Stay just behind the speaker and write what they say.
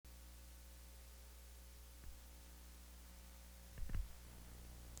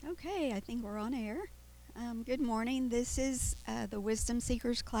Okay, I think we're on air. Good morning. This is the Wisdom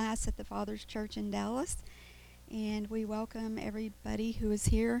Seekers class at the Father's Church in Dallas, and we welcome everybody who is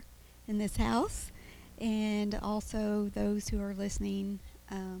here in this house, and also those who are listening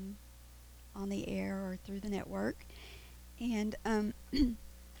on the air or through the network. And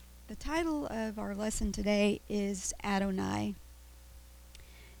the title of our lesson today is Adonai,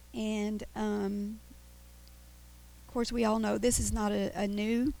 and of course, we all know this is not a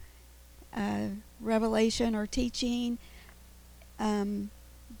new revelation or teaching,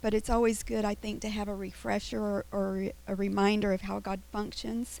 but it's always good, I think, to have a refresher or a reminder of how God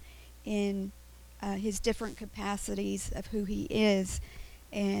functions in his different capacities of who he is.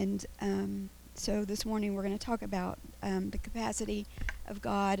 And so this morning we're going to talk about the capacity of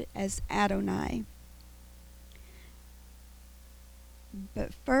God as Adonai.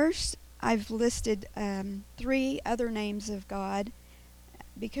 But first, I've listed 3 other names of God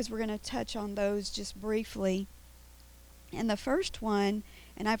because we're going to touch on those just briefly. And the first one,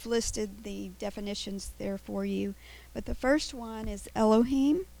 and I've listed the definitions there for you, but the first one is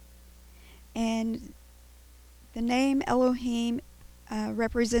Elohim. And the name Elohim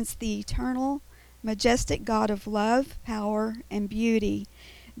represents the eternal, majestic God of love, power, and beauty.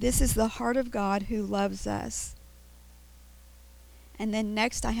 This is the heart of God who loves us. And then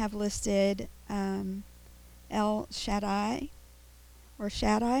next I have listed El Shaddai, or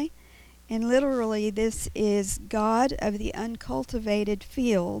Shaddai. And literally this is God of the uncultivated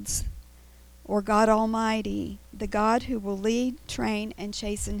fields, or God Almighty, the God who will lead, train, and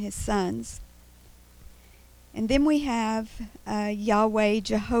chasten his sons. And then we have Yahweh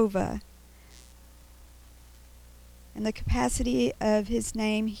Jehovah. And the capacity of his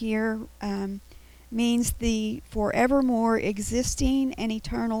name here means the forevermore existing and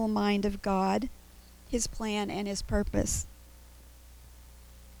eternal mind of God, his plan and his purpose.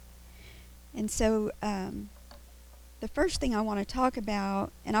 And so the first thing I want to talk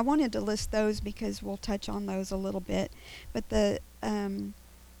about, and I wanted to list those because we'll touch on those a little bit, but the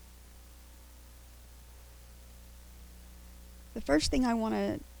first thing I want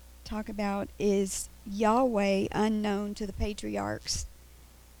to talk about is Yahweh unknown to the patriarchs.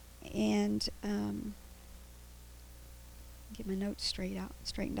 And get my notes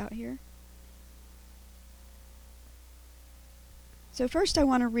straightened out here. So first I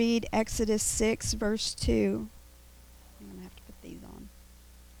want to read Exodus 6, verse 2. I'm going to have to put these on.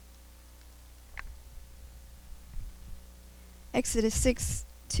 Exodus 6,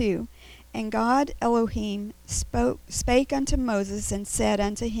 2. And God Elohim spake unto Moses and said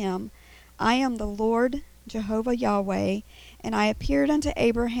unto him, I am the Lord Jehovah Yahweh, and I appeared unto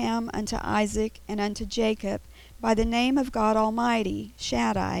Abraham, unto Isaac, and unto Jacob by the name of God Almighty,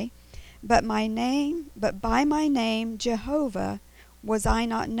 Shaddai, but by my name Jehovah was I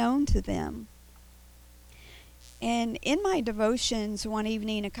not known to them. And in my devotions one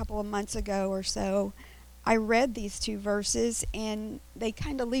evening a couple of months ago or so, I read these 2 verses, and they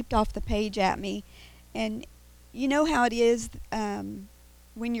kind of leaped off the page at me. And you know how it is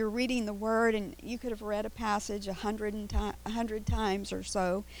when you're reading the Word, and you could have read a passage 100 times or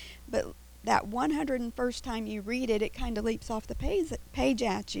so, but that 101st time you read it, it kind of leaps off the page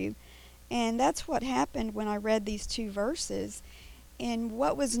at you. And that's what happened when I read these 2 verses. And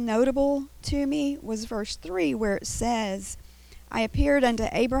what was notable to me was verse 3, where it says, I appeared unto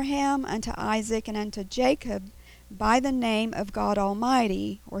Abraham, unto Isaac, and unto Jacob by the name of God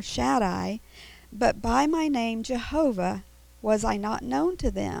Almighty, or Shaddai, but by my name Jehovah was I not known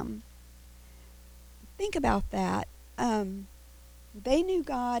to them. Think about that. They knew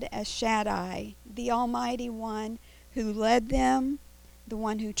God as Shaddai, the Almighty One who led them, the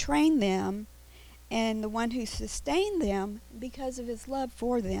one who trained them, and the one who sustained them because of his love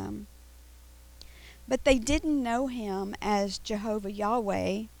for them. But they didn't know him as Jehovah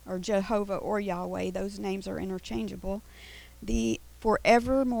Yahweh, or Jehovah or Yahweh, those names are interchangeable, the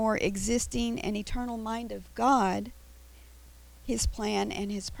forevermore existing and eternal mind of God, his plan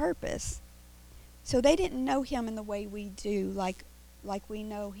and his purpose. So they didn't know him in the way we do, like we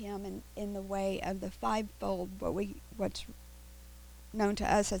know him in the way of the fivefold, what's known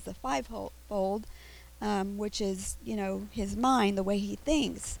to us as the fivefold, which is, his mind, the way he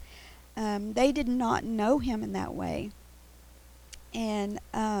thinks. They did not know him in that way. And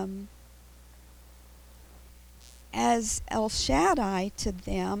as El Shaddai to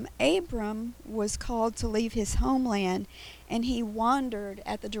them, Abram was called to leave his homeland, and he wandered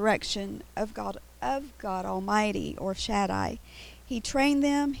at the direction of God Almighty, or Shaddai. He trained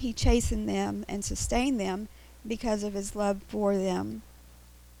them, he chastened them, and sustained them because of his love for them.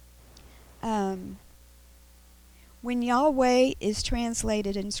 When Yahweh is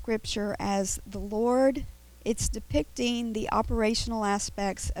translated in Scripture as the Lord, it's depicting the operational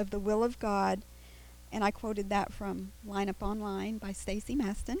aspects of the will of God, and I quoted that from Line Upon Line by Stacy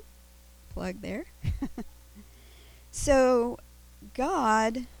Maston. Plug there. So,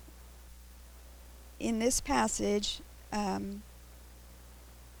 God, in this passage,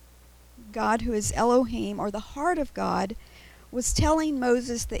 God, who is Elohim, or the heart of God, was telling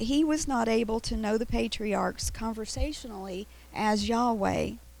Moses that he was not able to know the patriarchs conversationally as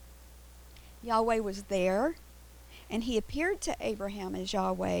Yahweh. Yahweh was there, and he appeared to Abraham as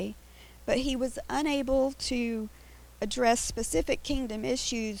Yahweh, but he was unable to address specific kingdom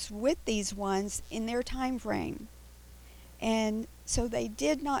issues with these ones in their time frame. And so they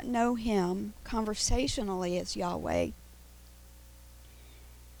did not know him conversationally as Yahweh.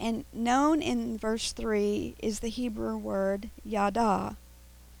 And known in verse 3 is the Hebrew word yada.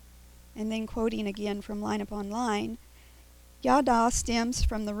 And then quoting again from Line Upon Line, yada stems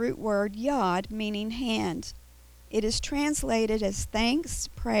from the root word yad, meaning hand. It is translated as thanks,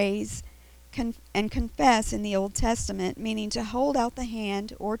 praise, and confess in the Old Testament, meaning to hold out the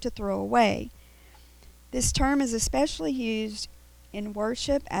hand or to throw away. This term is especially used in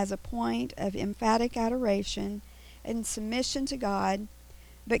worship as a point of emphatic adoration and submission to God,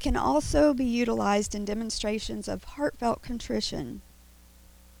 but can also be utilized in demonstrations of heartfelt contrition.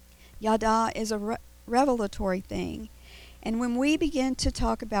 Yada is a revelatory thing, and when we begin to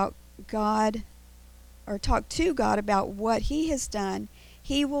talk about God, or talk to God about what He has done,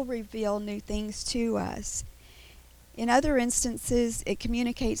 He will reveal new things to us. In other instances, it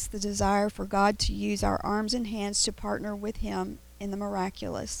communicates the desire for God to use our arms and hands to partner with Him in the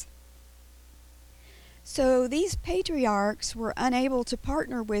miraculous. So these patriarchs were unable to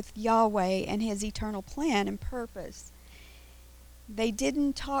partner with Yahweh and His eternal plan and purpose. They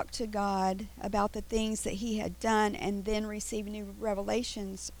didn't talk to God about the things that He had done and then receive new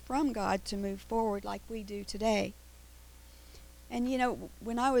revelations from God to move forward like we do today. And you know,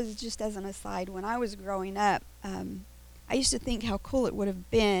 when I was, just as an aside, when I was growing up, I used to think how cool it would have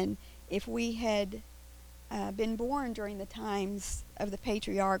been if we had been born during the times of the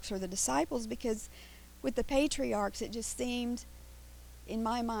patriarchs or the disciples, because with the patriarchs it just seemed, in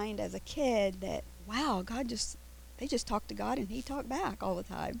my mind as a kid, that wow, they just talked to God and He talked back all the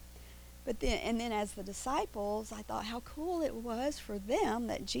time. But then as the disciples, I thought how cool it was for them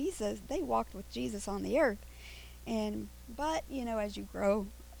that they walked with Jesus on the earth. But you know, as you grow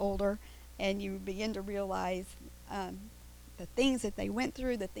older and you begin to realize the things that they went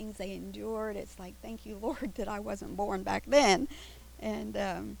through, the things they endured, it's like, thank you, Lord, that I wasn't born back then.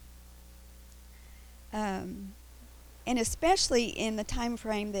 And especially in the time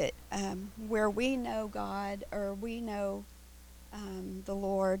frame that where we know God, or we know the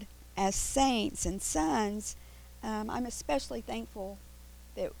Lord as saints and sons, I'm especially thankful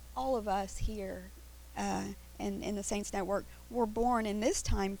that all of us here and in the Saints Network were born in this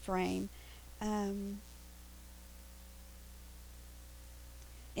time frame, in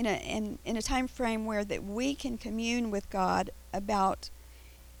a time frame where that we can commune with God about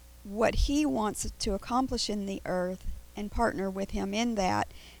what He wants to accomplish in the earth and partner with Him in that.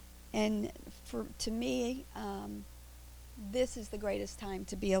 And to me, this is the greatest time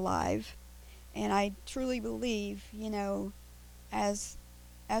to be alive. And I truly believe, you know, as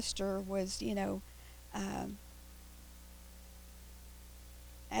Esther was, you know,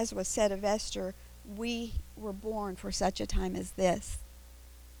 as was said of Esther, we were born for such a time as this.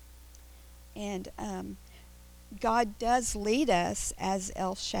 And God does lead us as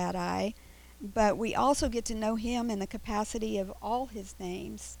El Shaddai, but we also get to know Him in the capacity of all His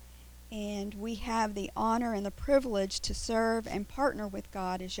names. And we have the honor and the privilege to serve and partner with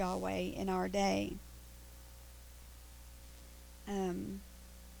God as Yahweh in our day.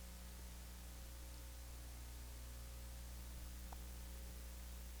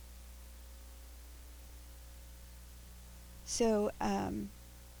 So,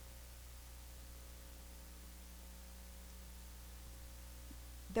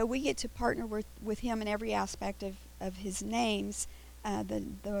 though we get to partner with Him in every aspect of His names,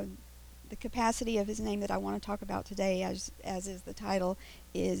 the capacity of His name that I want to talk about today, as is the title,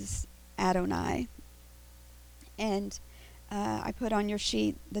 is Adonai. And I put on your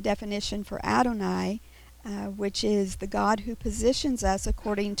sheet the definition for Adonai, which is the God who positions us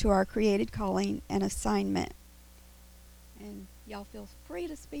according to our created calling and assignment. And y'all feel free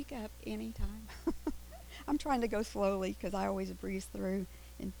to speak up anytime. I'm trying to go slowly because I always breeze through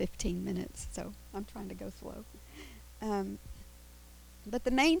in 15 minutes, so I'm trying to go slow. But the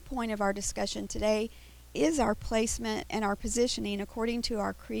main point of our discussion today is our placement and our positioning according to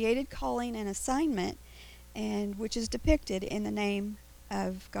our created calling and assignment, and which is depicted in the name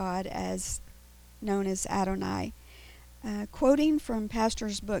of God as known as Adonai. Quoting from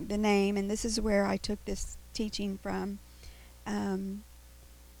Pastor's book, The Name, and this is where I took this teaching from. And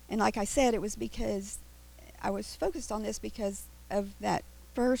like I said, it was because I was focused on this because of that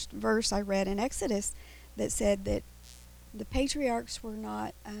first verse I read in Exodus that said that the patriarchs were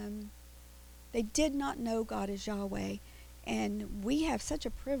not, they did not know God as Yahweh. And we have such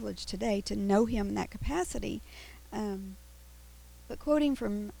a privilege today to know him in that capacity. But quoting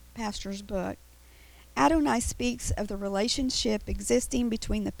from Pastor's book, Adonai speaks of the relationship existing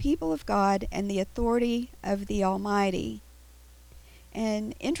between the people of God and the authority of the Almighty.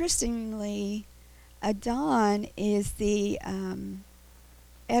 And interestingly, Adon is the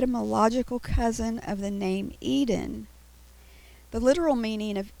etymological cousin of the name Eden. The literal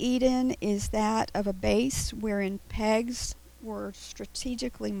meaning of Eden is that of a base wherein pegs were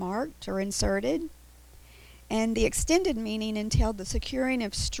strategically marked or inserted. And the extended meaning entailed the securing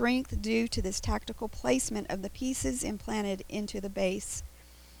of strength due to this tactical placement of the pieces implanted into the base.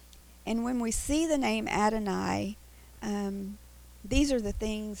 And when we see the name Adonai, these are the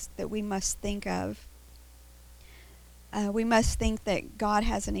things that we must think of. We must think that God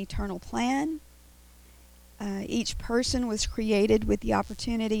has an eternal plan. Each person was created with the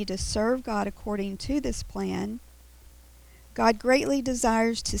opportunity to serve God according to this plan. God greatly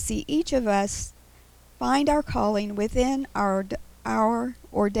desires to see each of us find our calling within our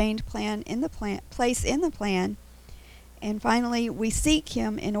ordained plan in the place in the plan. And finally, we seek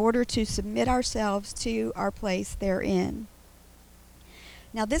him in order to submit ourselves to our place therein.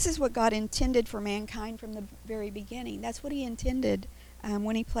 Now, this is what God intended for mankind from the very beginning. That's what he intended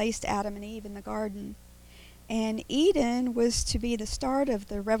when he placed Adam and Eve in the garden. And Eden was to be the start of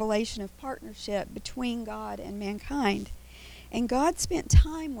the revelation of partnership between God and mankind. And God spent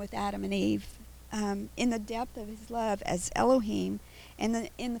time with Adam and Eve in the depth of his love as Elohim and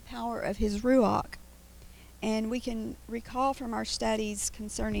in the power of his Ruach. And we can recall from our studies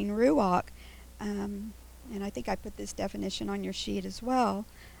concerning Ruach, and I think I put this definition on your sheet as well.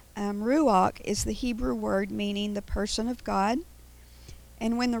 Ruach is the Hebrew word meaning the person of God.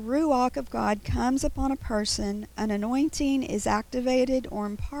 And when the Ruach of God comes upon a person, an anointing is activated or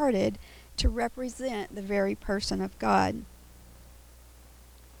imparted to represent the very person of God.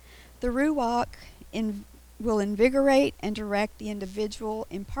 The Ruach will invigorate and direct the individual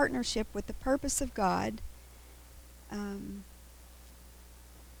in partnership with the purpose of God.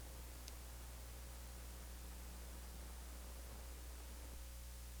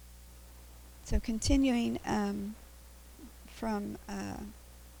 So continuing from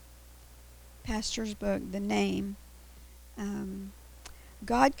Pastor's book, The Name,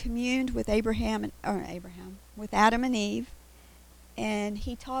 God communed with with Adam and Eve, and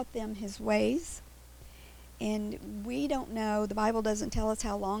he taught them his ways. And we don't know, the Bible doesn't tell us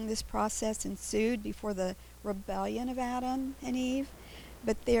how long this process ensued before the rebellion of Adam and Eve,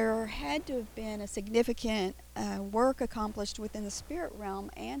 but there had to have been a significant work accomplished within the spirit realm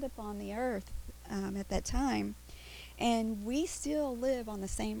and upon the earth at that time. And we still live on the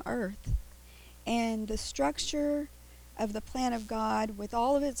same earth. And the structure of the plan of God, with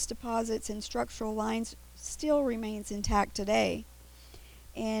all of its deposits and structural lines, still remains intact today.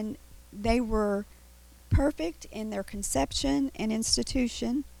 And they were perfect in their conception and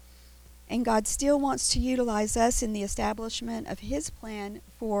institution, and God still wants to utilize us in the establishment of his plan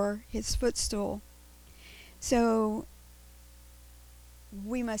for his footstool. So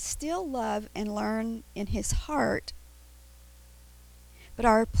we must still love and learn in his heart, but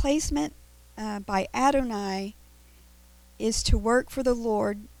our placement by Adonai is to work for the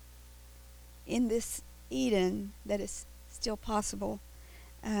Lord in this Eden that is still possible.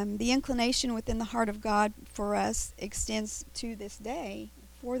 The inclination within the heart of God for us extends to this day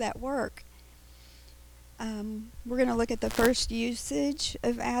for that work. We're going to look at the first usage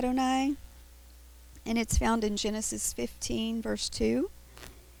of Adonai, and it's found in Genesis 15, verse 2.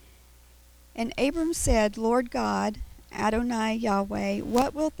 And Abram said, Lord God, Adonai Yahweh,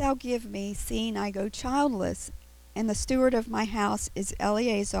 what wilt thou give me, seeing I go childless, and the steward of my house is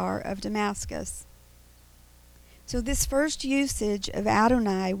Eleazar of Damascus? So this first usage of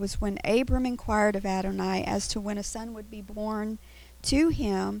Adonai was when Abram inquired of Adonai as to when a son would be born to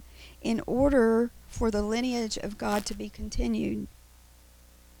him in order for the lineage of God to be continued.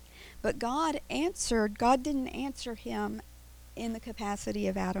 But God didn't answer him in the capacity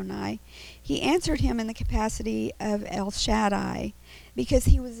of Adonai. He answered him in the capacity of El Shaddai, because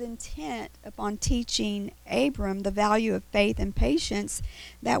he was intent upon teaching Abram the value of faith and patience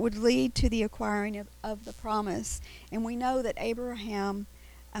that would lead to the acquiring of the promise. And we know that Abraham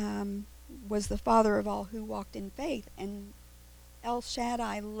was the father of all who walked in faith, and El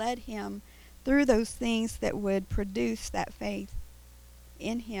Shaddai led him through those things that would produce that faith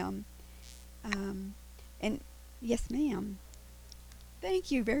in him. And yes, ma'am.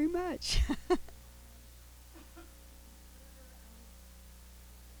 Thank you very much.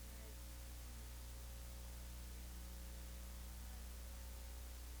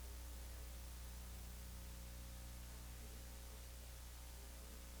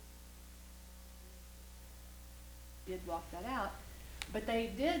 Did walk that out, but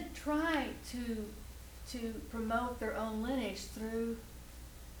they did try to promote their own lineage through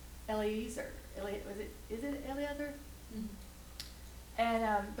Eliezer. Is it Eliezer? Mm-hmm.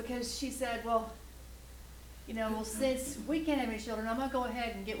 And because she said, well, since we can't have any children, I'm going to go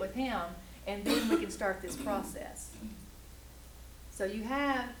ahead and get with him, and then we can start this process. So you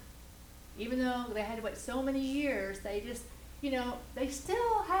have, even though they had to wait so many years, they just, they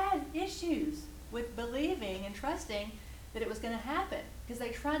still had issues with believing and trusting that it was going to happen, because they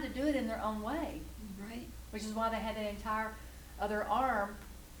tried to do it in their own way. Right. Which is why they had an entire other arm,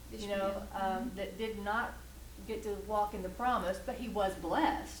 that did not get to walk in the promise, but he was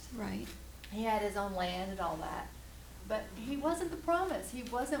blessed. Right. He had his own land and all that, but he wasn't the promise. He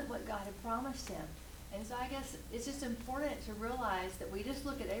wasn't what God had promised him. And so I guess it's just important to realize that we just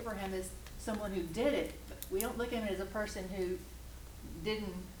look at Abraham as someone who did it, but we don't look at him as a person who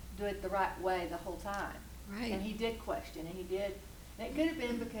didn't do it the right way the whole time. Right. And he did question, and he did. And it could have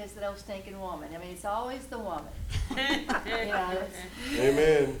been because of that old stinking woman. I mean, it's always the woman.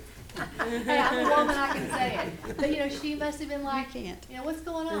 Amen. Hey, I'm a woman, I can say it. But, she must have been like, You can't. What's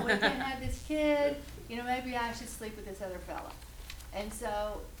going on? We can't have this kid. Maybe I should sleep with this other fella. And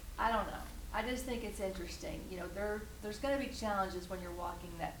so, I don't know. I just think it's interesting. There's going to be challenges when you're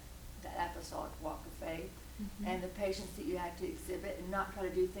walking that apostolic walk of faith, and the patience that you have to exhibit and not try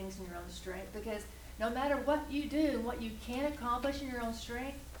to do things in your own strength, because no matter what you do and what you can accomplish in your own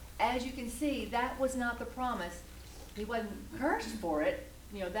strength, as you can see, that was not the promise. He wasn't cursed for it.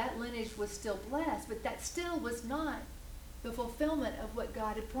 That lineage was still blessed, but that still was not the fulfillment of what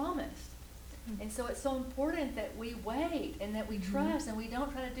God had promised. And so it's so important that we wait and that we trust, and we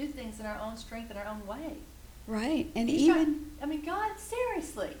don't try to do things in our own strength and our own way. Right. And God,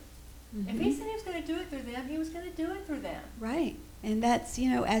 seriously. If he said he was going to do it through them, he was going to do it through them. Right. And that's,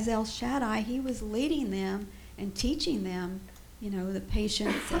 as El Shaddai, he was leading them and teaching them, the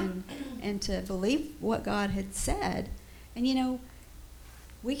patience and to believe what God had said. And,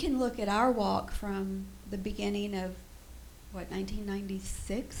 we can look at our walk from the beginning of,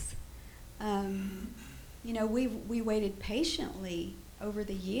 1996? We waited patiently over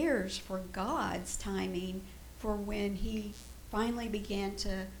the years for God's timing for when he finally began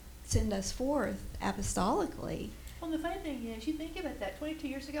to send us forth apostolically. Well, the funny thing is, you think about that, 22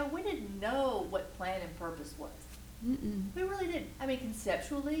 years ago, we didn't know what plan and purpose was. Mm-mm. We really didn't. I mean,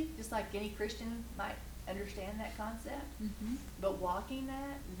 conceptually, just like any Christian might understand that concept, but walking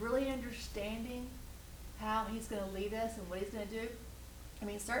that, really understanding how he's going to lead us and what he's going to do. I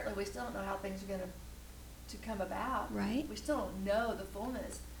mean, certainly we still don't know how things are going to come about. Right. We still don't know the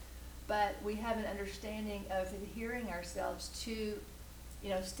fullness, but we have an understanding of adhering ourselves to,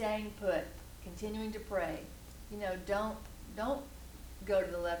 staying put, continuing to pray. Don't go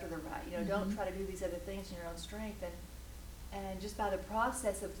to the left or the right. Don't try to do these other things in your own strength. And just by the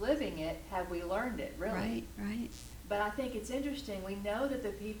process of living it, have we learned it, really. Right, right. But I think it's interesting. We know that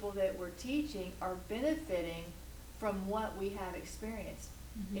the people that we're teaching are benefiting from what we have experienced.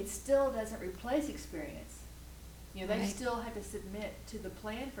 It still doesn't replace experience. They still have to submit to the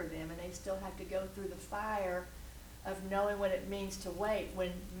plan for them, and they still have to go through the fire of knowing what it means to wait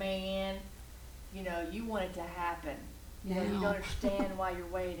when, man, you want it to happen. You don't understand why you're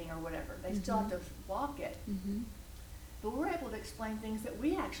waiting or whatever. They still have to walk it. But we're able to explain things that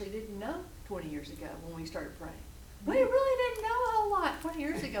we actually didn't know 20 years ago when we started praying. We really didn't know a whole lot 20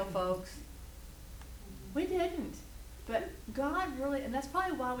 years ago, folks. We didn't. But God really, and that's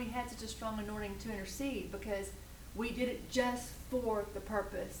probably why we had such a strong anointing to intercede, because we did it just for the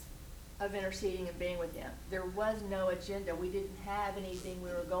purpose of interceding and being with him. There was no agenda. We didn't have anything we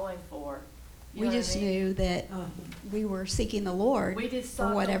were going for. We just knew that we were seeking the Lord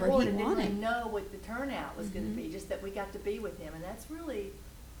for whatever he wanted. We didn't really know what the turnout was going to be, just that we got to be with him. And that's really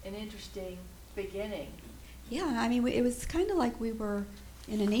an interesting beginning. Yeah, I mean, it was kind of like we were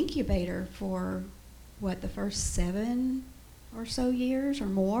in an incubator for, the first 7 or so years or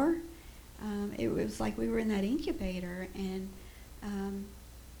more. It was like we were in that incubator, and,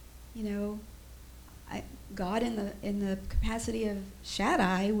 God in the capacity of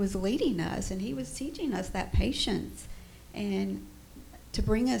Shaddai was leading us, and he was teaching us that patience. And to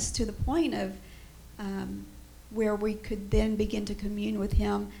bring us to the point of where we could then begin to commune with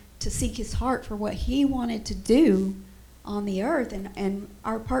him, to seek his heart for what he wanted to do on the earth, and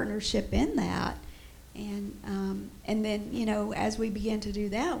our partnership in that. And then, you know, as we began to do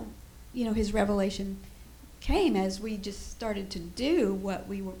that, you know, his revelation came as we just started to do what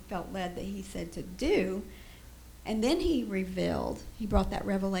we felt led that he said to do. And then he brought that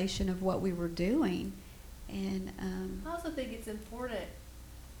revelation of what we were doing. And I also think it's important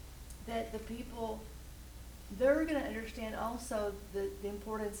that the people, they're going to understand also the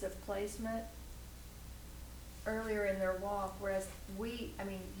importance of placement earlier in their walk, whereas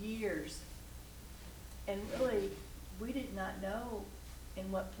years. And really, we did not know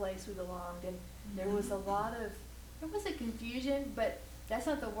in what place we belonged. And there was a lot of, there wasn't confusion, but that's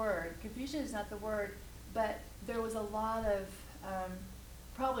not the word. Confusion is not the word, but there was a lot of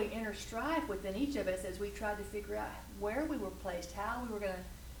probably inner strife within each of us as we tried to figure out where we were placed, how we were going to,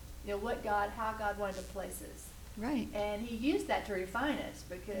 you know, how God wanted to place us. right. And he used that to refine us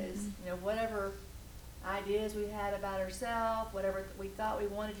because, you know, whatever ideas we had about ourselves, whatever we thought we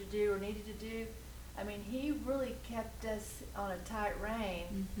wanted to do or needed to do, I mean, he really kept us on a tight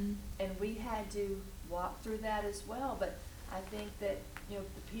rein, and we had to walk through that as well. But I think that, you know,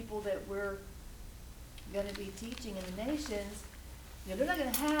 the people that we're going to be teaching in the nations, you know, they're not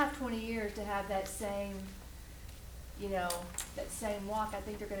going to have 20 years to have that same, you know, that same walk. I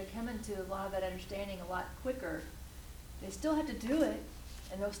think they're going to come into a lot of that understanding a lot quicker. They still have to do it,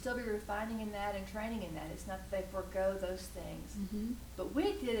 and they'll still be refining in that and training in that. It's not that they forego those things. But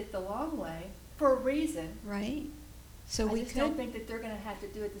we did it the long way for a reason. Right. So I we just could don't think that they're going to have to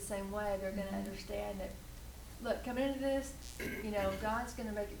do it the same way. They're going to understand that, look, coming into this, you know, God's going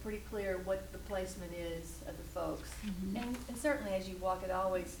to make it pretty clear what the placement is of the folks. And certainly as you walk it,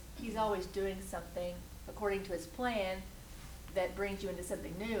 he's always doing something according to his plan that brings you into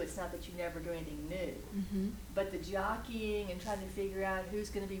something new. It's not that you never do anything new. But the jockeying and trying to figure out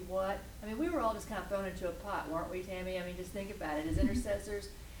who's going to be what, I mean, we were all just kind of thrown into a pot, weren't we, Tammy? I mean, just think about it. As intercessors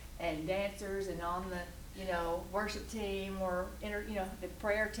and dancers and on the, you know, worship team or, you know, the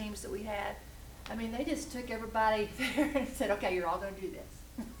prayer teams that we had, I mean, they just took everybody there and said, okay, you're all going to do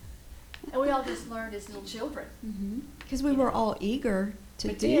this. And we all just learned as little children. Because we were all eager to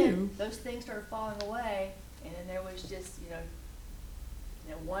But do. then those things started falling away, and then there was just, you know,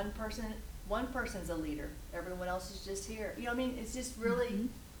 one person's a leader. Everyone else is just here. You know what I mean? It's just really,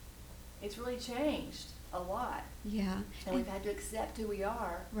 it's really changed a lot. Yeah. And we've had to accept who we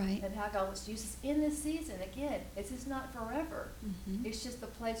are. Right. And how God wants to use us in this season. Again, it's just not forever. It's just the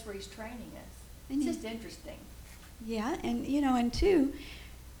place where he's training us. And It's just interesting. Yeah, and you know, and two,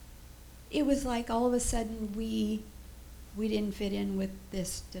 it was like all of a sudden we didn't fit in with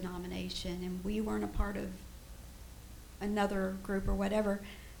this denomination, and we weren't a part of another group or whatever.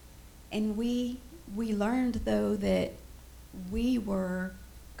 And we learned though that we were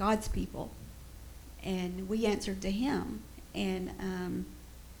God's people, and we answered to him. And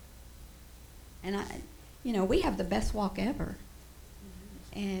I, you know, we have the best walk ever.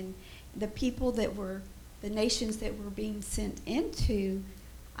 And the people that were, the nations that were being sent into,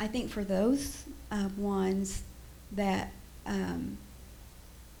 I think for those ones that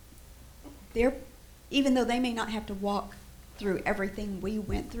they're, even though they may not have to walk through everything we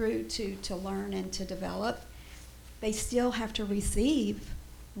went through to learn and to develop, they still have to receive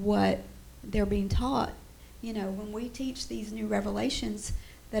what they're being taught. You know, when we teach these new revelations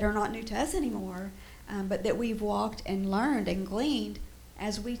that are not new to us anymore, but that we've walked and learned and gleaned,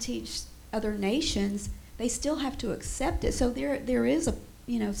 as we teach other nations, they still have to accept it. So there is a,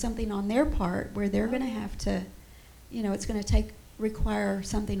 you know, something on their part where they're going to have to, you know, it's going to require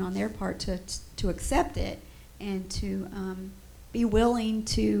something on their part to accept it and to be willing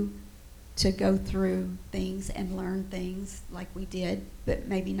to go through things and learn things like we did, but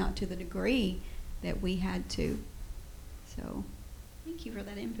maybe not to the degree that we had to. So, thank you for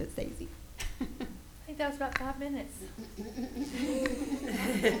that input, Stacey. I think that was about 5 minutes.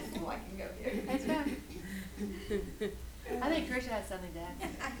 Oh, I can go here. That's right. I think Tricia has something to add.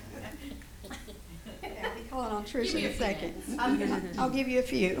 Yeah, I'll be calling on Tricia Give me in a a few second. I'll give you a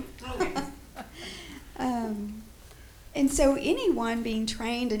few. Okay. And so anyone being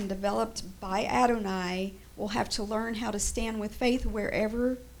trained and developed by Adonai will have to learn how to stand with faith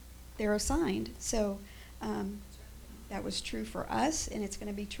wherever they're assigned. So that was true for us, and it's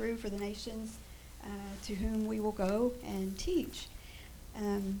going to be true for the nations to whom we will go and teach.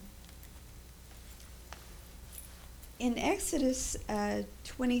 In Exodus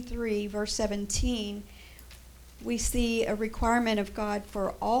 23, verse 17, we see a requirement of God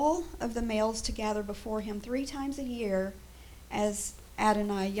for all of the males to gather before him 3 times a year as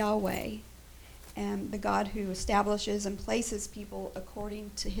Adonai Yahweh, the God who establishes and places people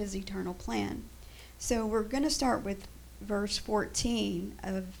according to his eternal plan. So we're going to start with verse 14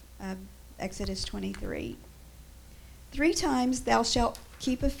 of Exodus 23. 3 times thou shalt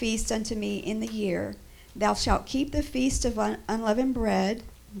keep a feast unto me in the year. Thou shalt keep the feast of unleavened bread.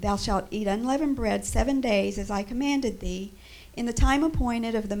 Thou shalt eat unleavened bread 7 days, as I commanded thee, in the time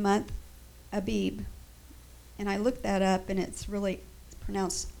appointed of the month Abib. And I looked that up, and it's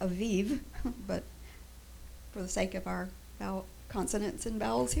pronounced Aviv, but for the sake of our consonants and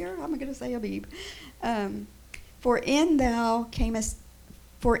vowels here, I'm going to say Abib. For in it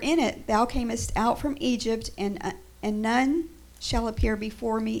thou camest out from Egypt, and none shall appear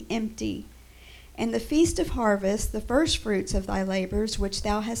before me empty. And the feast of harvest, the first fruits of thy labors, which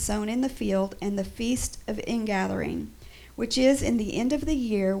thou hast sown in the field, and the feast of ingathering, which is in the end of the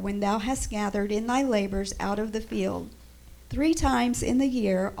year, when thou hast gathered in thy labors out of the field. 3 times in the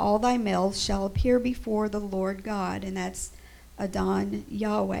year all thy males shall appear before the Lord God, and that's Adonai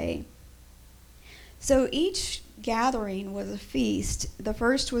Yahweh. So each gathering was a feast. The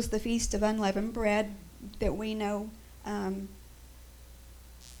first was the Feast of Unleavened Bread that we know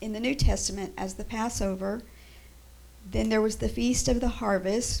in the New Testament as the Passover. Then there was the Feast of the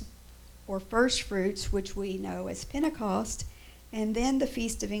Harvest, or First Fruits, which we know as Pentecost. And then the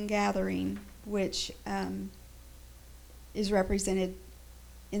Feast of Ingathering, which is represented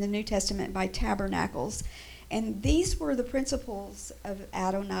in the New Testament by tabernacles. And these were the principles of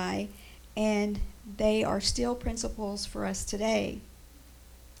Adonai, and they are still principles for us today.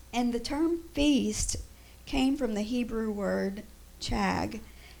 And the term feast came from the Hebrew word chag,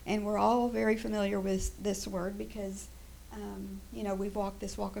 and we're all very familiar with this word because, we've walked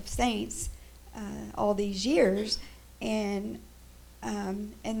this walk of saints all these years, and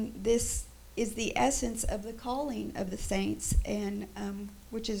this is the essence of the calling of the saints, and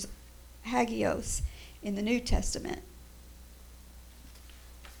which is hagios in the New Testament.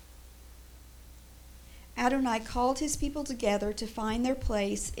 Adonai called his people together to find their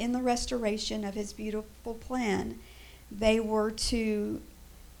place in the restoration of his beautiful plan. They were to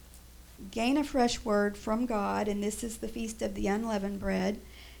gain a fresh word from God, and this is the Feast of the Unleavened Bread.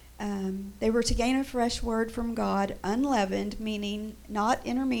 They were to gain a fresh word from God, unleavened, meaning not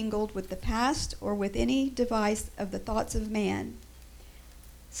intermingled with the past or with any device of the thoughts of man.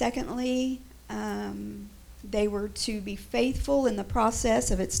 Secondly, they were to be faithful in the process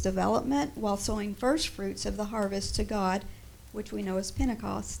of its development while sowing first fruits of the harvest to God, which we know as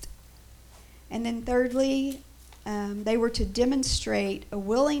Pentecost. And then thirdly, they were to demonstrate a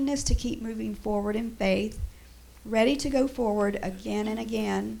willingness to keep moving forward in faith, ready to go forward again and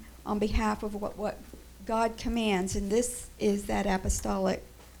again on behalf of what God commands, and this is that apostolic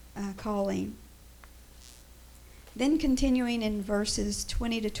calling. Then continuing in verses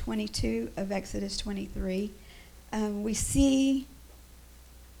 20 to 22 of Exodus 23, we see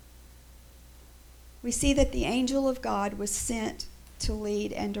that the angel of God was sent to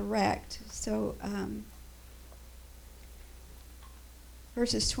lead and direct. So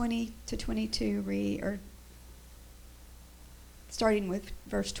verses 20 to 22 starting with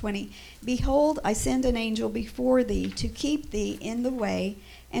verse 20. Behold, I send an angel before thee to keep thee in the way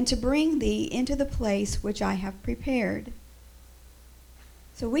and to bring thee into the place which I have prepared.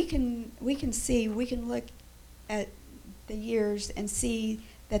 So we can look at the years and see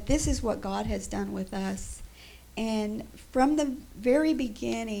that this is what God has done with us. And from the very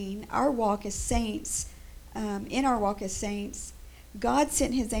beginning, our walk as saints, God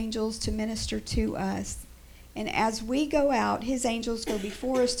sent his angels to minister to us. And as we go out, his angels go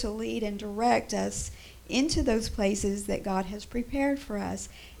before us to lead and direct us into those places that God has prepared for us.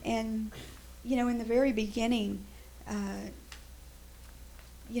 And, in the very beginning,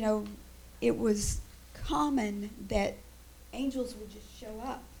 it was common that angels would just show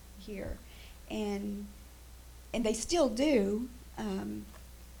up here. And they still do.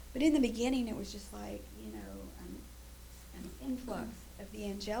 But in the beginning, it was just like, an influx of the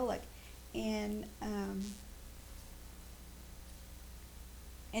angelic.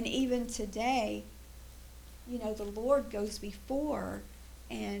 And even today, the Lord goes before,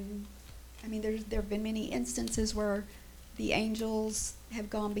 and there have been many instances where the angels have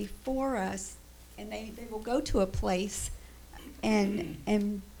gone before us, and they will go to a place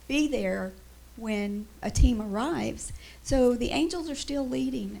and be there when a team arrives. So the angels are still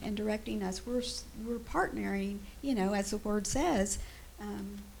leading and directing us. We're partnering, as the word says.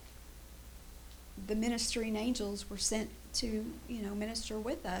 The ministering angels were sent to minister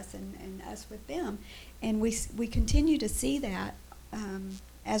with us and us with them, and we continue to see that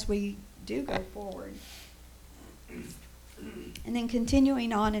as we do go forward. And then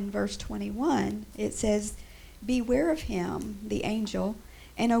continuing on in verse 21, it says, "Beware of him," the angel,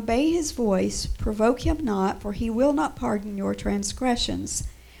 "and obey his voice. Provoke him not, for he will not pardon your transgressions.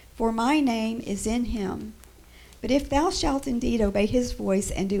 For my name is in him. But if thou shalt indeed obey his voice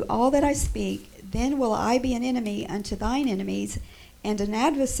and do all that I speak, then will I be an enemy unto thine enemies, and an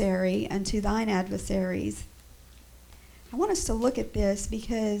adversary unto thine adversaries." I want us to look at this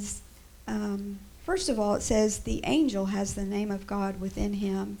because, first of all, it says the angel has the name of God within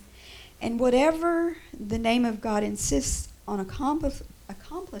him. And whatever the name of God insists on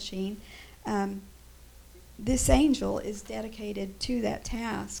accomplishing, this angel is dedicated to that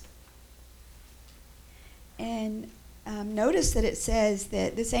task. And notice that it says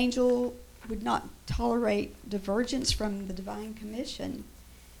that this angel would not tolerate divergence from the divine commission.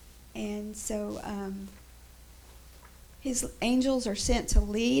 And so his angels are sent to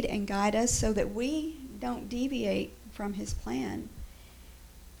lead and guide us so that we don't deviate from his plan.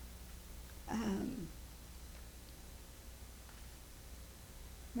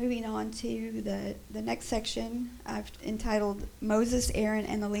 Moving on to the next section, I've entitled Moses, Aaron,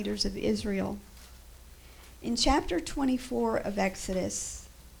 and the Leaders of Israel. In chapter 24 of Exodus,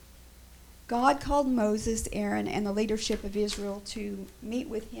 God called Moses, Aaron, and the leadership of Israel to meet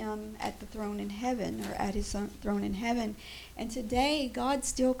with him at the throne in heaven, or at his throne in heaven. And today, God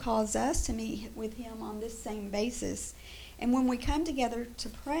still calls us to meet with him on this same basis. And when we come together to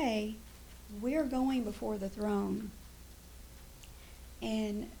pray, we are going before the throne.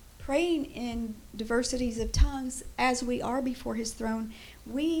 And praying in diversities of tongues as we are before his throne,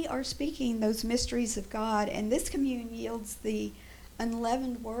 we are speaking those mysteries of God. And this communion yields the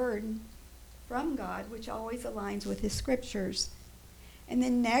unleavened word from God, which always aligns with his scriptures. And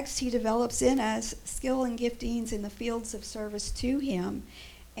then next, he develops in us skill and giftings in the fields of service to him,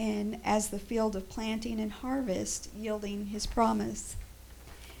 and as the field of planting and harvest, yielding his promise.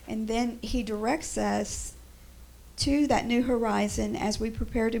 And then he directs us to that new horizon as we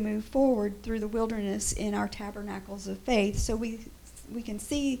prepare to move forward through the wilderness in our tabernacles of faith. So we can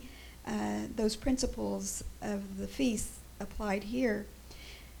see those principles of the feast applied here.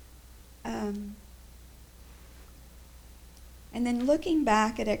 And then looking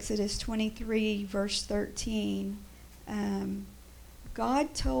back at Exodus 23, verse 13,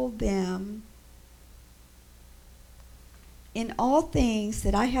 God told them, "In all things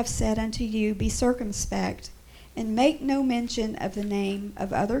that I have said unto you, be circumspect, and make no mention of the name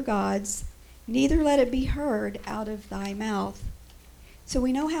of other gods, neither let it be heard out of thy mouth." So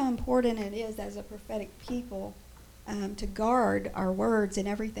we know how important it is as a prophetic people to guard our words and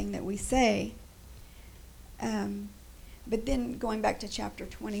everything that we say. But then going back to chapter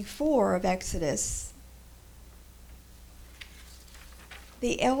 24 of Exodus,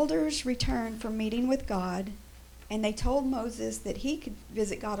 the elders returned from meeting with God, and they told Moses that he could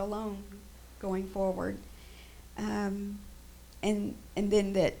visit God alone going forward. And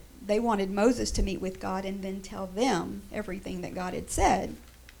then that they wanted Moses to meet with God and then tell them everything that God had said.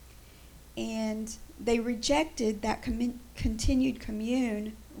 And they rejected that continued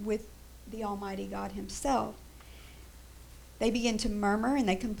commune with the Almighty God himself. They began to murmur and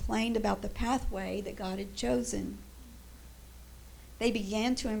they complained about the pathway that God had chosen. They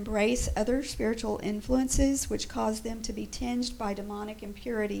began to embrace other spiritual influences which caused them to be tinged by demonic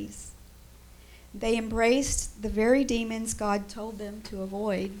impurities. They embraced the very demons God told them to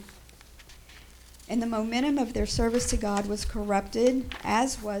avoid. And the momentum of their service to God was corrupted,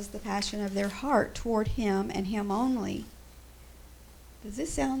 as was the passion of their heart toward him and him only. Does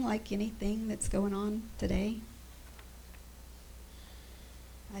this sound like anything that's going on today?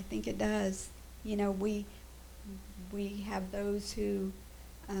 I think it does. You know, we have those who,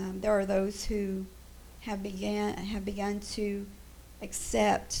 there are those who have begun to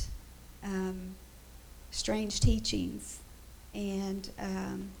accept strange teachings, and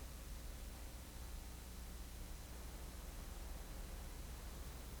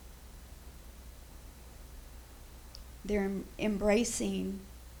they're embracing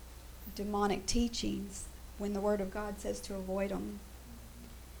demonic teachings when the Word of God says to avoid them.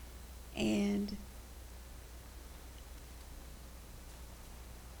 And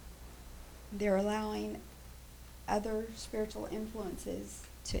they're allowing other spiritual influences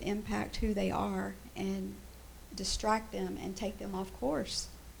to impact who they are and distract them and take them off course.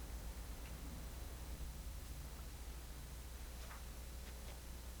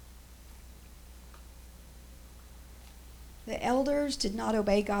 The elders did not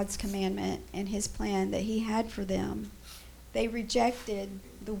obey God's commandment and his plan that he had for them. They rejected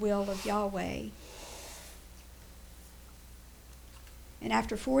the will of Yahweh. And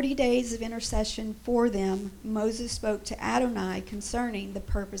after 40 days of intercession for them, Moses spoke to Adonai concerning the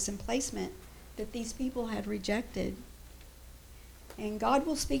purpose and placement that these people had rejected. And God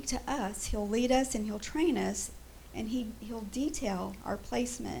will speak to us. He'll lead us and he'll train us, and he'll detail our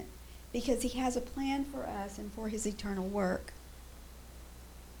placement because he has a plan for us and for his eternal work.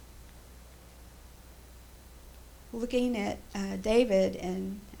 Looking at David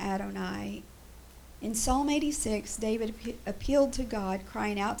and Adonai, in Psalm 86, David appealed to God,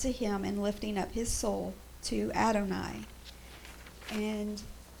 crying out to him and lifting up his soul to Adonai. And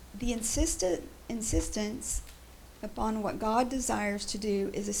the insistence upon what God desires to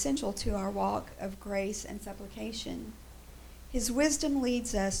do is essential to our walk of grace and supplication. His wisdom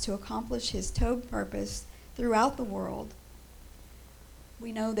leads us to accomplish his Tov purpose throughout the world.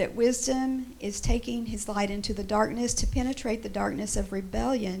 We know that wisdom is taking his light into the darkness to penetrate the darkness of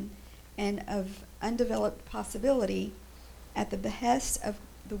rebellion and of undeveloped possibility at the behest of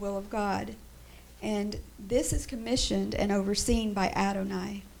the will of God. And this is commissioned and overseen by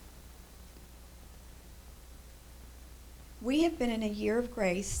Adonai. We have been in a year of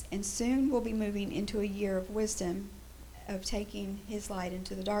grace, and soon we'll be moving into a year of wisdom, of taking his light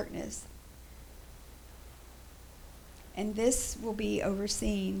into the darkness. And this will be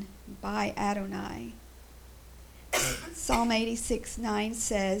overseen by Adonai. Psalm 86:9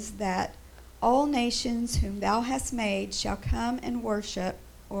 says that all nations whom thou hast made shall come and worship,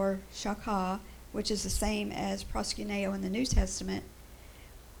 or shakah, which is the same as proskuneo in the New Testament,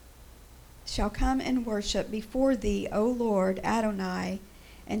 shall come and worship before thee, O Lord Adonai,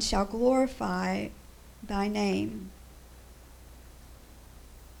 and shall glorify thy name.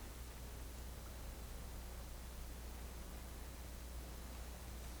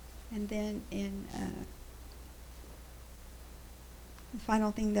 And then the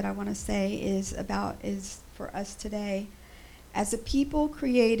final thing that I want to say is for us today. As a people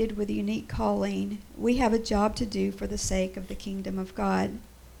created with a unique calling, we have a job to do for the sake of the kingdom of God.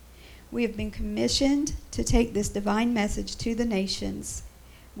 We have been commissioned to take this divine message to the nations.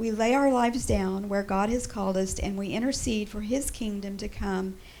 We lay our lives down where God has called us, and we intercede for his kingdom to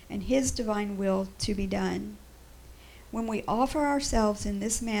come and his divine will to be done. When we offer ourselves in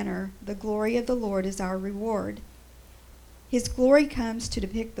this manner, the glory of the Lord is our reward. His glory comes to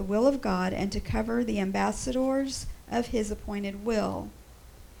depict the will of God and to cover the ambassadors of his appointed will.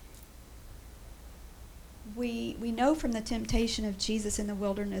 We know from the temptation of Jesus in the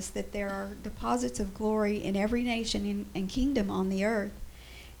wilderness that there are deposits of glory in every nation and kingdom on the earth.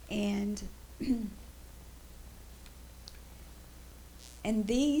 And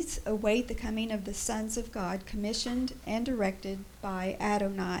these await the coming of the sons of God, commissioned and directed by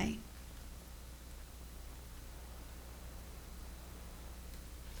Adonai.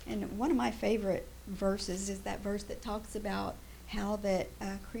 And one of my favorite verses is that verse that talks about how that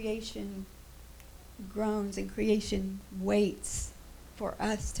creation groans and creation waits for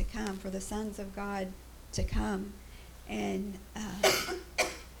us to come, for the sons of God to come. And I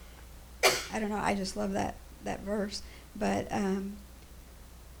don't know, I just love that verse. But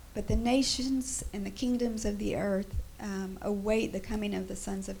the nations and the kingdoms of the earth await the coming of the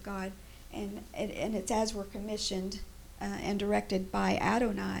sons of God. And it's as we're commissioned and directed by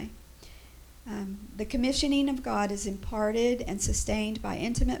Adonai. The commissioning of God is imparted and sustained by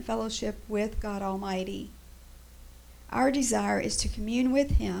intimate fellowship with God Almighty. Our desire is to commune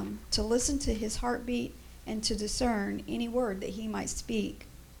with him, to listen to his heartbeat, and to discern any word that he might speak.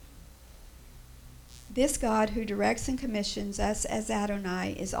 This God who directs and commissions us as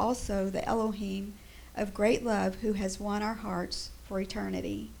Adonai is also the Elohim of great love, who has won our hearts for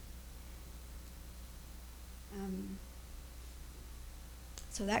eternity.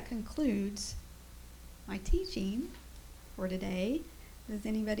 So that concludes my teaching for today. Does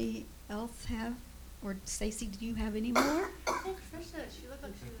anybody else have, or Stacy, do you have any more? I think Trisha, she looked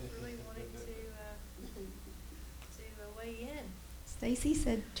like she was really wanting to weigh in. Stacy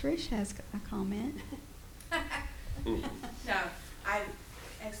said Trish has a comment. No,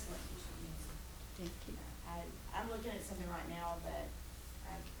 excellent. Thank you. I'm looking at something right now that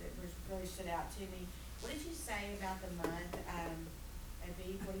really stood out to me. What did you say about the month,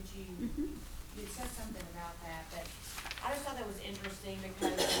 Aviv? What did you, you said something about that, but I just thought that was interesting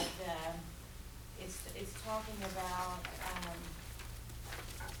because of it's talking about,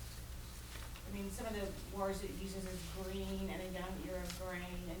 some of the words it uses is green and a young ear of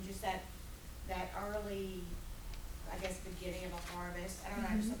grain, and just that early, I guess, beginning of a harvest. I don't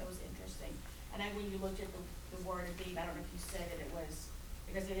know, I just thought that was interesting. And when you looked at the word Aviv, I don't know if you said that it was,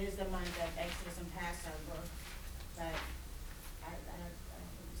 because it is the month of Exodus and Passover, but I don't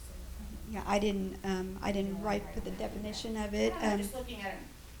think you said it. Yeah, I didn't write for the definition of it. I don't know, just looking at it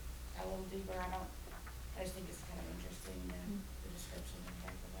a little deeper, I just think it's kind of interesting, the description and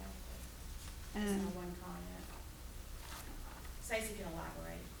heck of that, but it's not one comment. Stacy can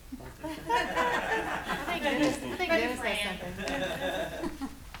elaborate. I think Dennis has something.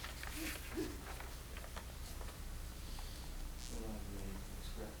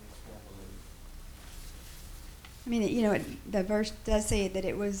 I mean, you know, the verse does say that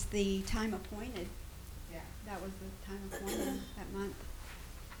it was the time appointed. Yeah. That was the time appointed that month.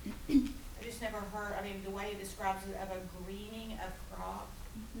 I just never heard, I mean, the way it describes it of a greening of crop.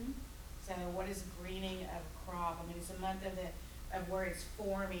 Mm-hmm. So what is greening of crop? I mean, it's a month of where it's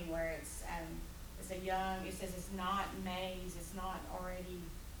forming, where it's a young, it says it's not maize, it's not already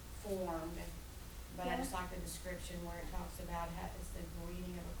formed. But I just like the description where it talks about how it's the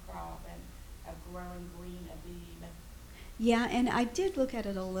greening of a crop and of growing green a bead. Yeah, and I did look at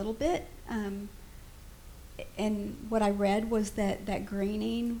it a little bit. And what I read was that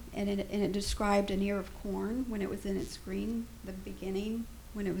greening, and it described an ear of corn when it was in its green, the beginning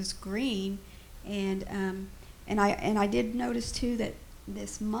when it was green, and I did notice too that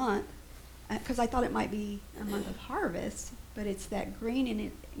this month, because I thought it might be a month of harvest, but it's that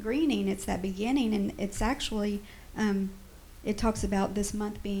greening, it's that beginning, and it's actually, it talks about this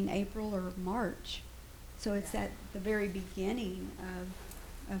month being April or March, so it's at the very beginning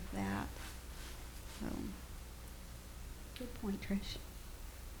of that. So. Good point, Trish.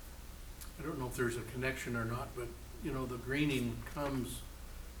 I don't know if there's a connection or not, but, you know, the greening comes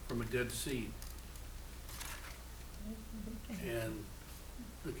from a dead seed. And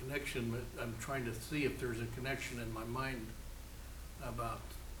the connection, I'm trying to see if there's a connection in my mind about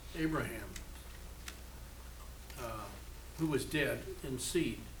Abraham, who was dead in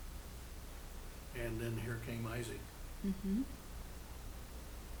seed. And then here came Isaac. Mm-hmm.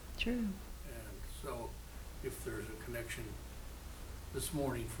 True. And so if there's a connection this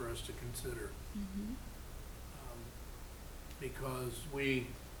morning for us to consider. Mm-hmm. Because we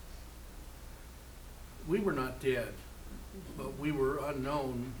were not dead, but we were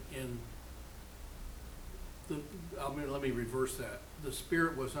unknown in let me reverse that. The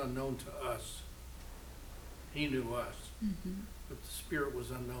Spirit was unknown to us. He knew us. Mm-hmm. But the Spirit was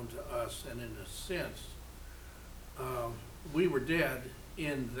unknown to us, and in a sense, we were dead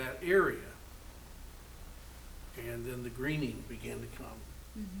in that area. And then the greening began to come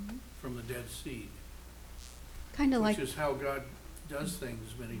Mm-hmm. from the dead seed, Kind of which like. is how God does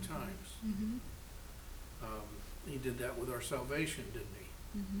things many times. Mm-hmm. He did that with our salvation, didn't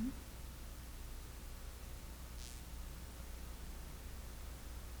he? Mm-hmm.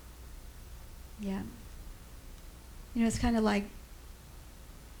 Yeah. You know, it's kind of like,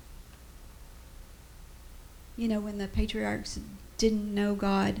 you know, when the patriarchs didn't know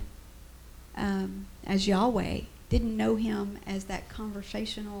God as Yahweh, didn't know him as that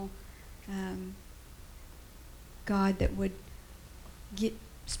conversational God that would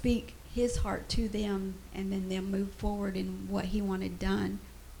speak his heart to them, and then they'll move forward in what he wanted done.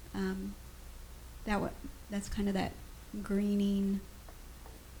 That's kind of that greening.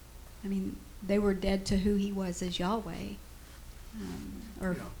 I mean, they were dead to who he was as Yahweh,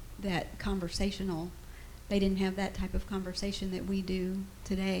 or Yeah. that conversational. They didn't have that type of conversation that we do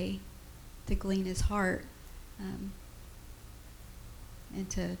today to glean his heart, and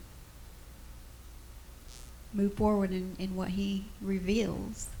to move forward in what he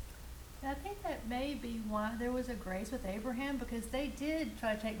reveals. And I think that may be why there was a grace with Abraham, because they did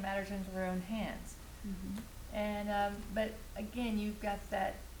try to take matters into their own hands. Mm-hmm. And but again, you've got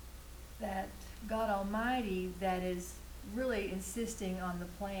that God Almighty that is really insisting on the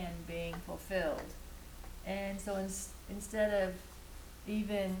plan being fulfilled. And so instead of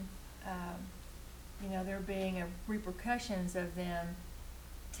even there being repercussions of them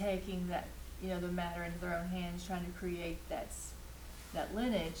taking that the matter into their own hands, trying to create that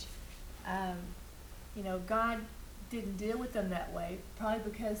lineage, God didn't deal with them that way, probably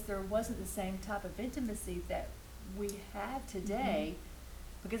because there wasn't the same type of intimacy that we have today.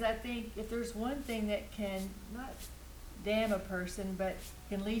 Mm-hmm. Because I think if there's one thing that can not damn a person, but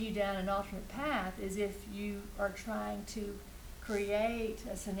can lead you down an alternate path, is if you are trying to create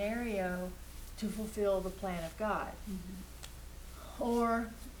a scenario to fulfill the plan of God. Mm-hmm. Or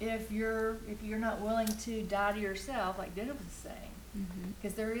if you're not willing to die to yourself, like Dennis was saying,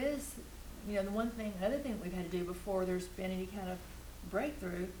 because there is, the other thing that we've had to do before there's been any kind of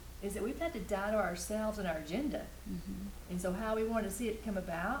breakthrough is that we've had to die to ourselves and our agenda. Mm-hmm. And so how we wanted to see it come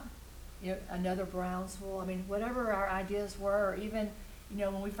about, another Brownsville, whatever our ideas were, or even,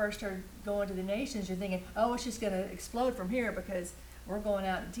 when we first started going to the nations, you're thinking, oh, it's just going to explode from here because we're going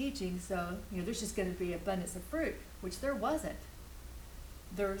out and teaching, so, there's just gonna be abundance of fruit, which there wasn't.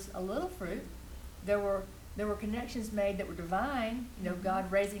 There's a little fruit. There were connections made that were divine,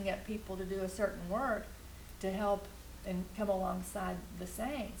 God raising up people to do a certain work to help and come alongside the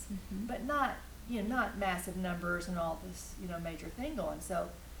saints, but not massive numbers and all this, major thing going. So,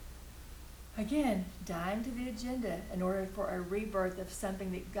 again, dying to the agenda in order for a rebirth of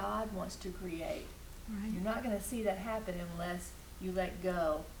something that God wants to create. Right. You're not going to see that happen unless you let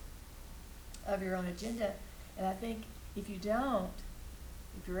go of your own agenda. And I think if you don't,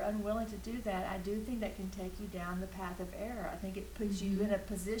 if you're unwilling to do that, I do think that can take you down the path of error. I think it puts you in a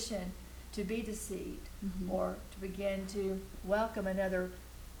position to be deceived or to begin to welcome another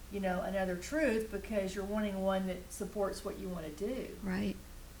truth because you're wanting one that supports what you want to do. Right.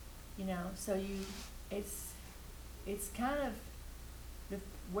 So it's kind of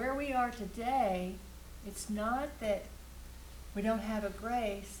where we are today. It's not that we don't have a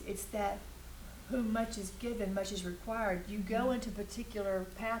grace, it's that whom much is given, much is required. You go into a particular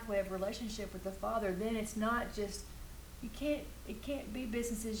pathway of relationship with the Father, then it's not just, it can't be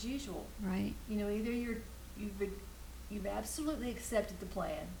business as usual. Right. Either you've absolutely accepted the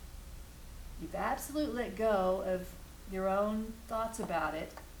plan, you've absolutely let go of your own thoughts about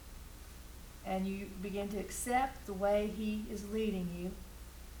it, and you begin to accept the way He is leading you,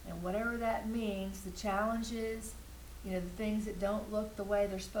 and whatever that means, the challenges, the things that don't look the way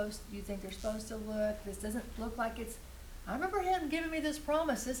you think they're supposed to look. This doesn't look like it's, I remember Him giving me this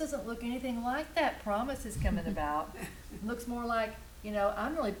promise. This doesn't look anything like that promise is coming about. It looks more like,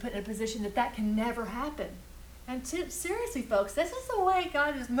 I'm really put in a position that can never happen. And seriously, folks, this is the way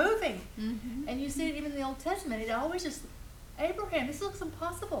God is moving. And you see it even in the Old Testament. It always just, Abraham, this looks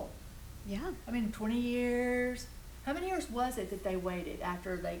impossible. Yeah. 20 years. How many years was it that they waited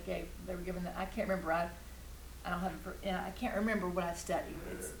after they were given I can't remember. I don't have I can't remember what I studied.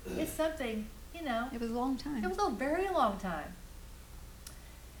 It's something, It was a long time. It was a very long time.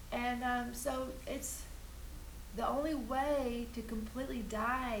 And so it's the only way to completely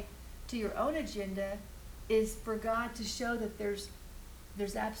die to your own agenda is for God to show that there's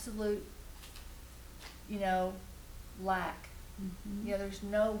absolute, lack. There's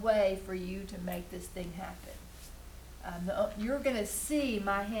no way for you to make this thing happen. You're going to see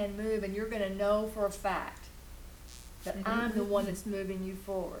my hand move, and you're going to know for a fact that I'm the one that's moving you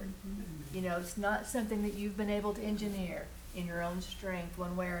forward. It's not something that you've been able to engineer in your own strength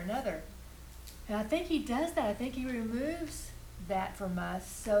one way or another. And I think He does that. I think He removes that from us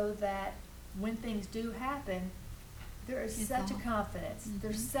so that when things do happen, there is such a confidence,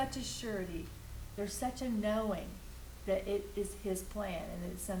 there's such a surety, there's such a knowing that it is His plan and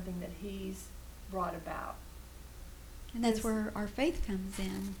that it's something that He's brought about. And that's where our faith comes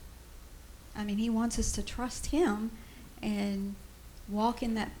in. He wants us to trust Him and walk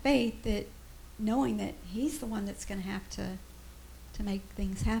in that faith, that knowing that He's the one that's going to have to make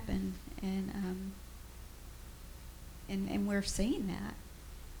things happen. And we're seeing that.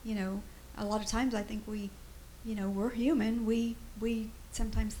 A lot of times I think we're human. We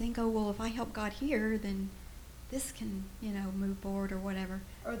sometimes think, oh, well, if I help God here, then this can, move forward or whatever.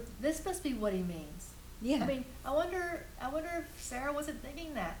 Or this must be what He means. Yeah. I wonder if Sarah wasn't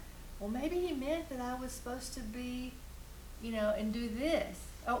thinking that. Well, maybe He meant that I was supposed to be, and do this.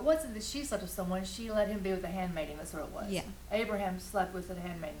 Oh, it wasn't that she slept with someone. She let him be with a handmaiden. That's what it was. Yeah. Abraham slept with a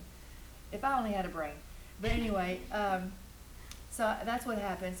handmaiden. If I only had a brain. But anyway, so that's what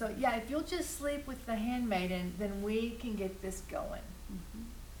happened. So, yeah, if you'll just sleep with the handmaiden, then we can get this going.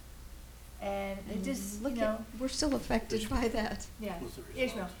 And it just, we're still affected by that. Yeah,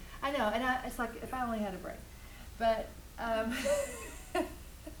 Ishmael. I know, and it's like if I only had a brain. But I'm working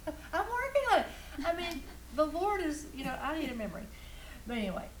on it. The Lord is, I need a memory. But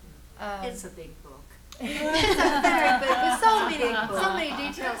anyway. It's a big book. It's a very big, with so many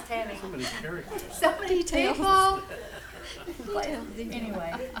details, Tammy. So many characters. So many Details. people. Details.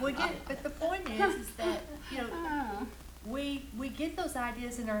 Anyway, but the point is that, we get those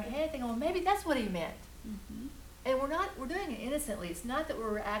ideas in our head thinking, well, maybe that's what He meant. And we're doing it innocently. It's not that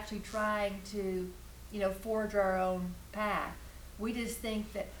we're actually trying to, forge our own path. We just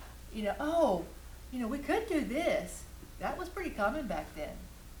think that, we could do this. That was pretty common back then.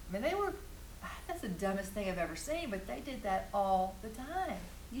 That's the dumbest thing I've ever seen, but they did that all the time.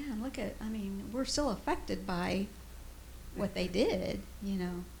 Yeah, and look at, we're still affected by what they did,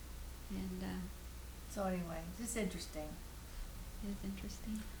 and So anyway, it's just interesting. it is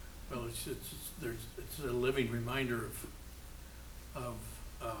interesting. Well, it's a living reminder of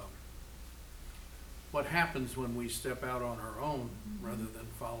what happens when we step out on our own rather than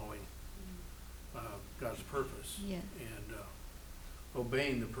following God's purpose. Yeah. And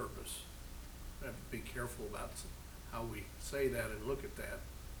obeying the purpose. We have to be careful about how we say that and look at that,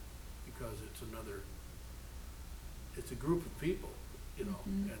 because it's a group of people, you know,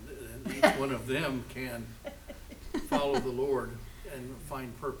 and each one of them can follow the Lord and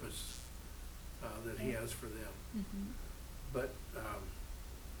find purpose that He has for them. Mm-hmm. But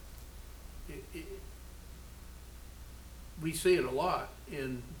we see it a lot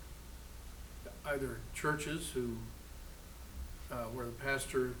in either churches where the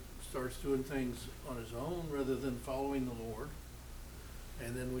pastor starts doing things on his own rather than following the Lord.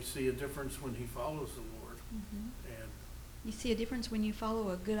 And then we see a difference when he follows the Lord. Mm-hmm. And You see a difference when you follow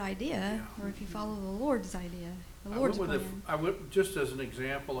a good idea, Yeah. or if you follow the Lord's idea, the I Lord's went with plan. I went, just as an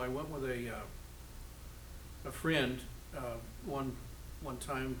example, I went with a friend one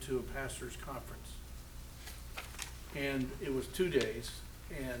time to a pastor's conference. And it was 2 days,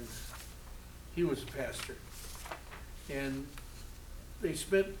 and he was a pastor. And they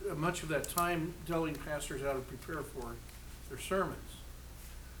spent much of that time telling pastors how to prepare for their sermons.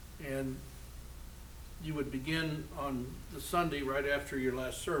 And you would begin on the Sunday right after your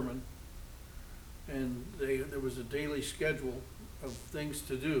last sermon, and there was a daily schedule of things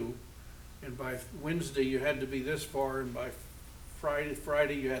to do. And by Wednesday you had to be this far, and by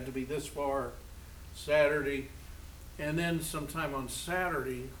Friday you had to be this far, Saturday, and then sometime on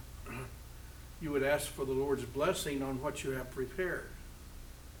Saturday you would ask for the Lord's blessing on what you have prepared.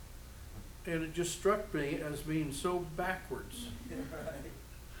 And it just struck me as being so backwards.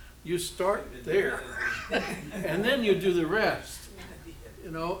 You start there, and then you do the rest, you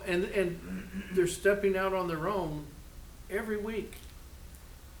know, and they're stepping out on their own every week,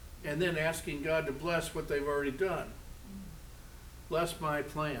 and then asking God to bless what they've already done. Bless my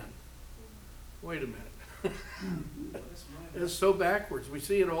plan. Wait a minute. It's so backwards. We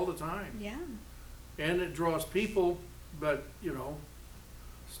see it all the time. Yeah. And it draws people, but, you know,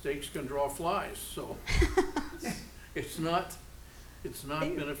 snakes can draw flies, so it's not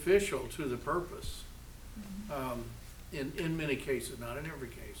beneficial to the purpose. In many cases, not in every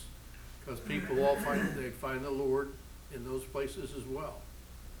case, because people all find the Lord in those places as well,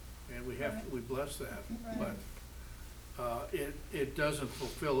 and we bless that. Right. But it doesn't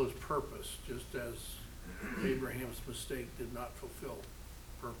fulfill His purpose, just as Abraham's mistake did not fulfill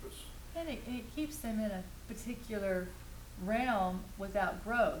purpose. And it keeps them in a particular realm without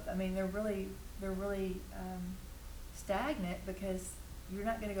growth. I mean, they're really stagnant, because you're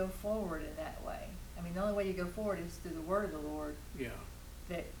not going to go forward in that way. I mean, the only way you go forward is through the word of the Lord Yeah.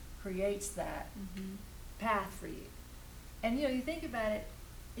 that creates that Mm-hmm. path for you. And you know, you think about it,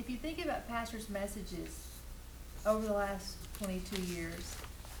 if you think about pastors' messages over the last 22 years,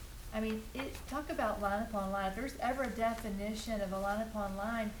 I mean, talk about line upon line. If there's ever a definition of a line upon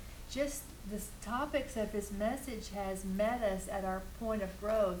line, just the topics of his message has met us at our point of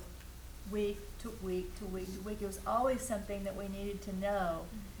growth week to week to week to week. It was always something that we needed to know,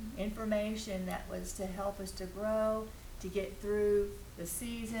 information that was to help us to grow, to get through the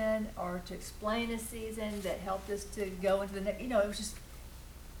season, or to explain a season that helped us to go into the next. You know, it was just,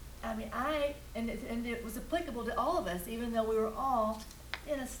 I mean, and it was applicable to all of us, even though we were all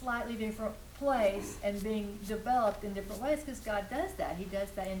in a slightly different place and being developed in different ways, because God does that. He does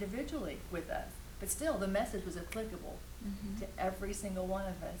that individually with us. But still, the message was applicable to every single one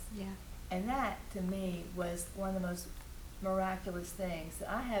of us. Yeah. And that, to me, was one of the most miraculous things that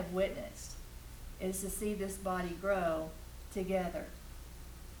I have witnessed, is to see this body grow together.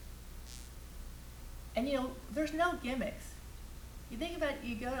 And you know, there's no gimmicks. You think about it,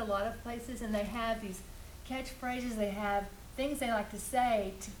 you go to a lot of places and they have these catchphrases, they have things they like to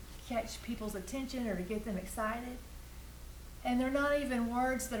say to catch people's attention or to get them excited. And they're not even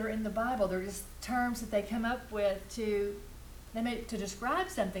words that are in the Bible. They're just terms that they come up with to describe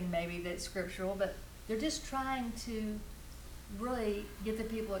something maybe that's scriptural, but they're just trying to really get the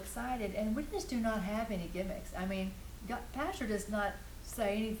people excited. And we just do not have any gimmicks. I mean, pastor does not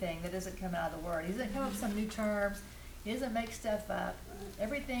say anything that doesn't come out of the Word. He doesn't come up with some new terms. He doesn't make stuff up.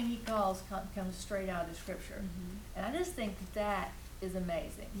 Everything he calls comes straight out of the Scripture. And I just think that is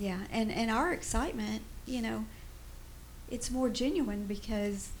amazing. Yeah, and our excitement, you know, it's more genuine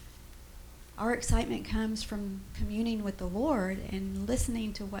because our excitement comes from communing with the Lord and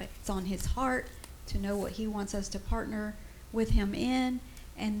listening to what's on His heart, to know what He wants us to partner with Him in,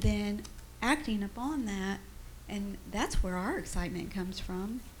 and then acting upon that. And that's where our excitement comes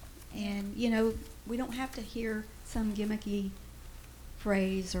from. And, you know, we don't have to hear some gimmicky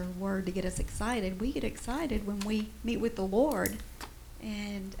phrase or word to get us excited. We get excited when we meet with the Lord.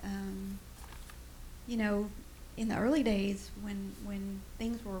 And, you know, in the early days when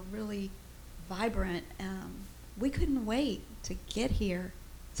things were really vibrant, we couldn't wait to get here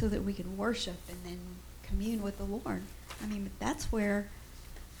so that we could worship and then commune with the Lord. I mean, that's where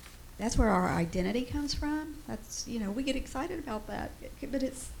our identity comes from. That's, we get excited about that. But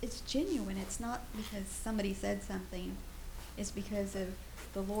it's genuine. It's not because somebody said something. It's because of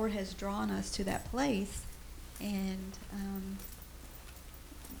the Lord has drawn us to that place and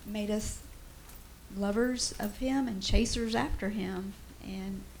made us lovers of Him and chasers after Him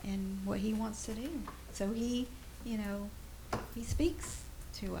and what He wants to do. So He speaks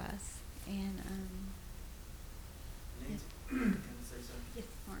to us. And Nancy, can I say something? yes,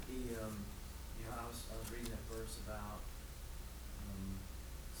 Mark. I was reading that verse about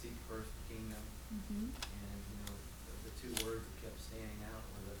seek first the kingdom, Mm-hmm. and the two words that kept standing out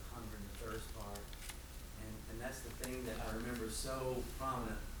were the hunger and the thirst part, and that's the thing that I remember so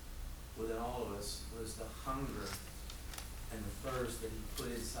prominent within all of us was the hunger and the thirst that He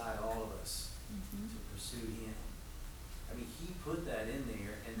put inside all of us Mm-hmm. to pursue Him. I mean, He put that in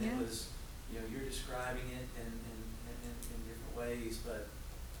there, and Yeah. it was, you're describing it in different ways, but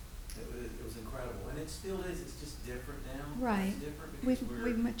it was incredible, and it still is. It's just different now. Right. It's different because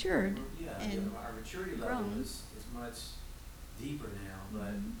We've matured. Yeah, our maturity level grown. is much deeper now.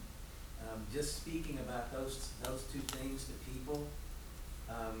 But Mhm. just speaking about those two things to people,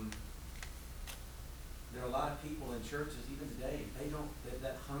 there are a lot of people in churches even today. They don't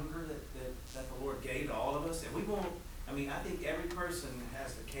that hunger that the Lord gave to all of us, and we won't. I mean, I think every person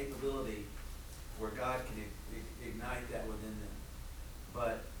has the capability where God can ignite that within them,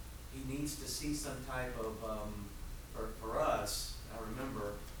 but He needs to see some type of, for us, I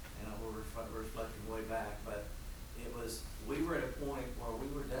remember, and we're reflecting way back, but we were at a point where we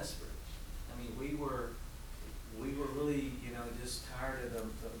were desperate. I mean, we were really, just tired of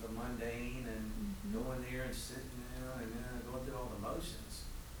the mundane and going there and sitting there and going through all the motions.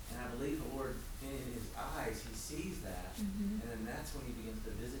 And I believe the Lord, in His eyes, He sees that, Mhm. and then that's when He begins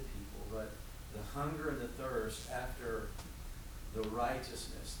to visit people. But the hunger and the thirst after the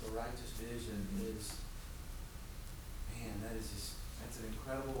righteousness, the righteous vision is, man, that's an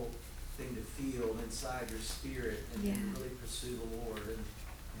incredible thing to feel inside your spirit and Yeah. to really pursue the Lord.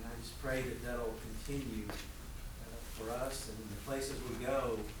 And I just pray that that'll continue for us and the places we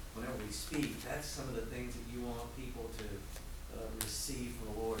go, whenever we speak. That's some of the things that you want people to receive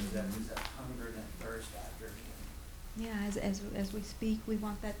from the Lord, is that hunger and that thirst after Him. Yeah, as we speak, we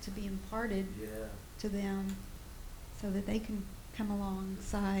want that to be imparted Yeah. to them so that they can come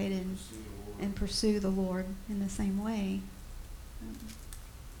alongside and Pursue the Lord. and pursue the Lord in the same way.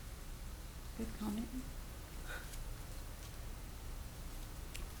 Good comment.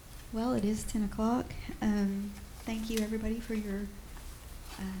 Well, it is 10 o'clock. Thank you, everybody, for your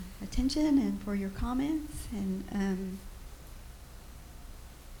attention and for your comments.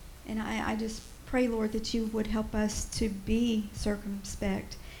 And I just pray, Lord, that you would help us to be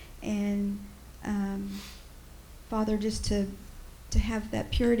circumspect and, Father, just to have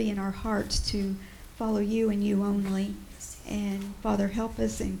that purity in our hearts to follow you and you only. And Father, help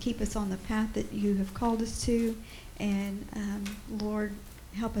us and keep us on the path that you have called us to. And Lord,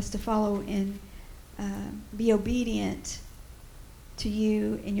 help us to follow and be obedient to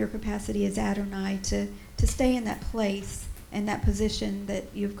you in your capacity as Adonai, to stay in that place and that position that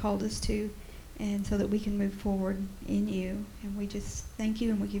you've called us to, and so that we can move forward in you. And we just thank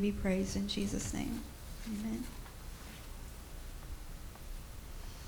you and we give you praise in Jesus' name. Amen.